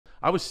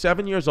I was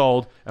 7 years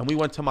old, and we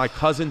went to my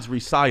cousin's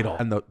recital,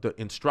 and the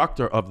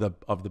instructor of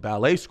the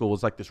ballet school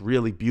was like this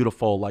really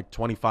beautiful, like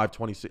 25,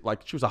 26,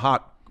 like she was a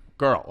hot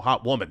girl, a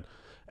hot woman,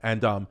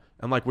 and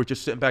like we're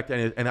just sitting back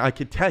there, and I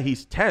could tell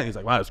he's 10. He's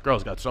like, wow, this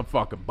girl's got some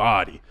fucking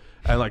body,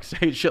 and like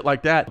saying shit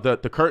like that.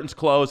 The curtains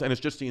close, and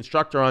it's just the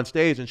instructor on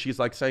stage, and she's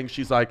like,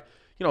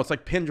 you know, it's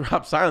like pin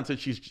drop silence, and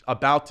she's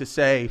about to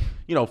say,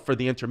 you know, for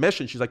the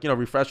intermission, she's like, you know,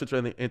 refreshments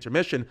for the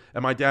intermission,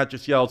 and my dad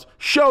just yells,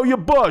 "Show your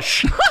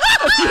bush!"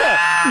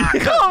 yeah.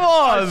 Come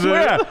on, I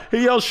swear.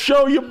 He yells,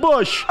 "Show your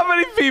bush!" How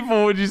many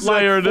people would you say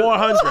Like are in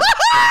 400.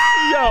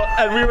 Yo,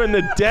 and we were in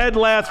the dead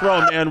last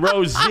row, man,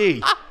 row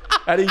Z,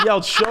 and he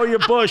yelled, "Show your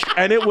bush!"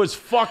 and it was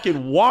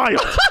fucking wild.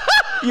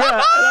 Yeah,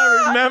 and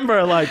I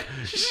remember like,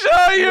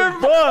 "Show your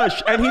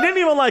bush," and he didn't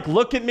even like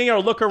look at me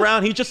or look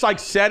around. He just like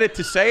said it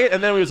to say it,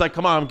 and then he was like,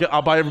 "Come on,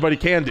 I'll buy everybody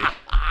candy,"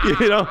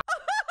 you know.